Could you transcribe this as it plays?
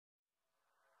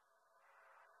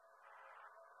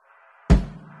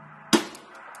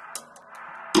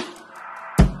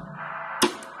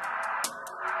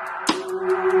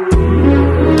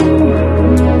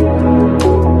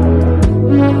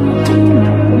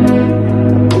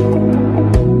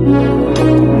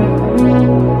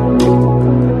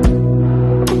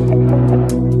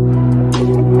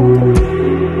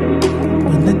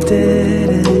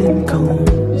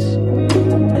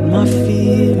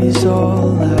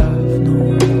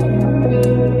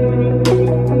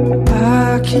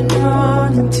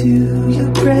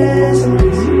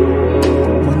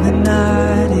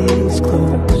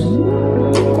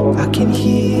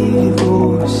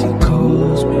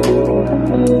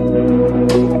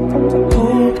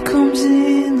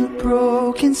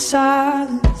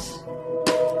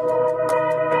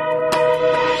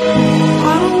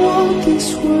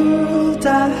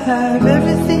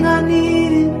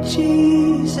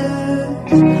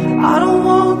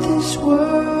this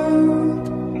world.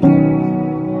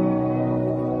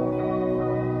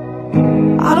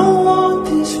 I don't want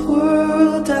this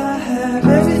world. I have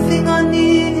everything I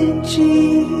need in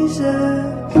Jesus.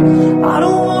 I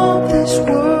don't want this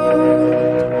world.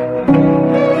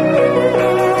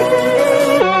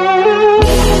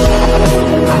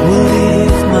 I will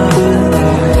live my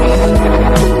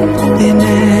life in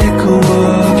echo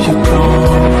of your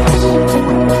promise.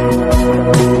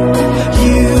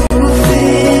 You will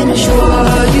finish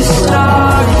what you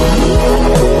started.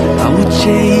 I will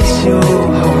chase your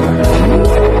heart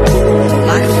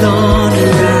like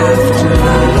thunder after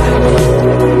lightning.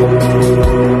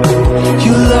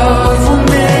 Your love will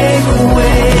make a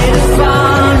way to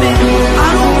find me. I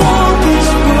don't want this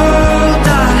world. I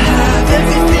have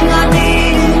everything I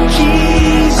need in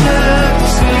Jesus.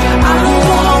 I don't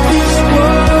want this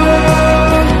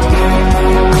world.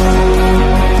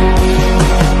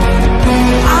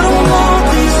 I don't want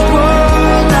this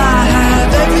world. I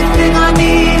have everything I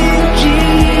need in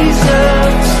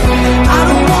Jesus. I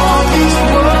don't want this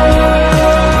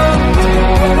world.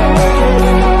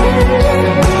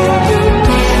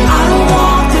 I don't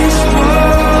want this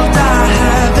world. I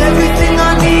have everything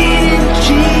I need in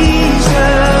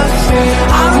Jesus.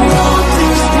 I don't want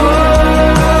this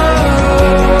world.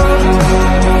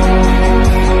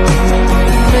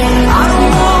 I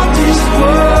don't want this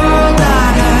world. I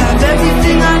have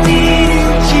everything I need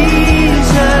in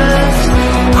Jesus.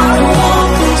 I don't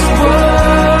want this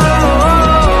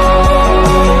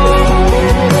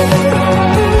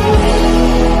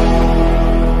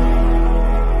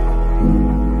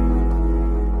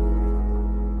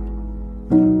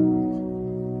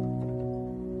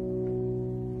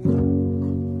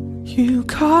You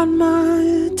caught my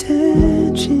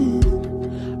attention,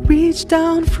 reached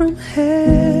down from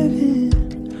heaven,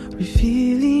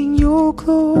 revealing your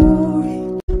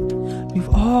glory. You've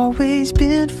always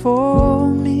been for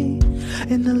me.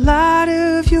 In the light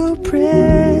of your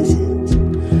presence,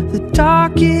 the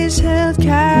dark is held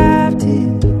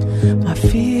captive. My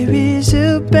fear is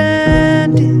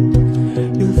abandoned.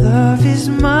 Your love is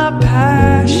my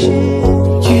passion.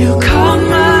 You caught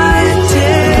my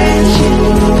attention,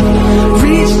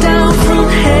 reached down from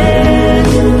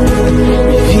heaven,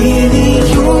 revealing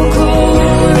your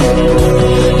glory.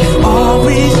 You've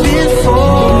always been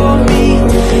for me.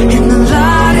 In the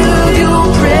light of your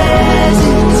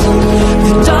presence,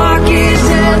 the dark is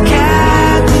held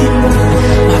captive.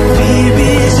 My fear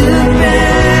is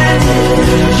abandoned.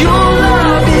 Your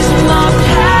love is my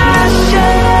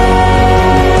passion.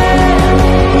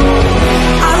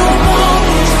 I don't want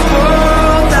this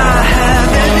world. I have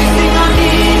everything I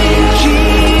need in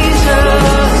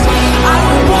Jesus. I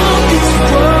don't want this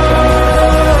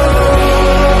world.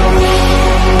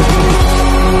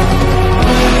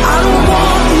 I don't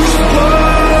want this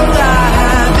world. I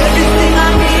have everything I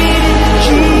need in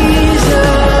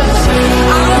Jesus.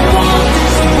 I don't want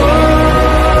this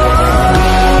world.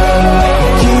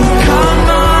 You caught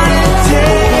my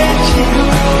attention.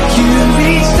 You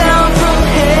reached down from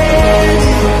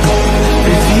heaven,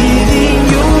 revealing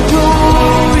your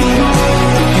glory.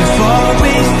 You've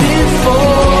always been for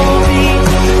me.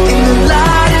 In the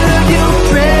light of your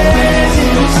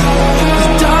presence, the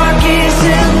dark is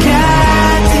held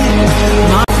captive.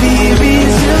 My fear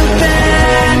is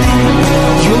abandoned.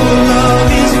 Your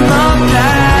love is my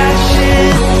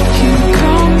passion. You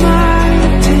caught my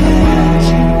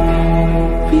attention,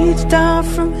 reached down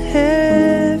from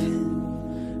heaven,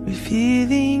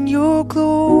 revealing your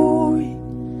glory.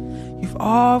 You've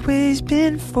always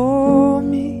been for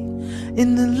me.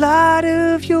 In the light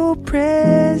of your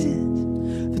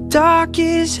presence, the dark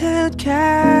is held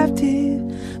captive.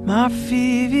 My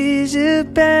fear is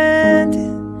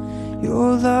abandoned.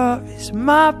 Your love is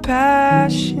my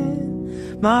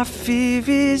passion. My fear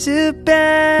is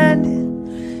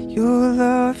abandoned. Your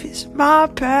love is my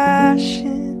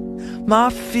passion. My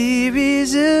fear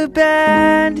is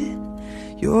abandoned.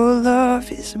 Your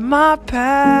love is my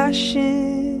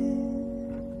passion.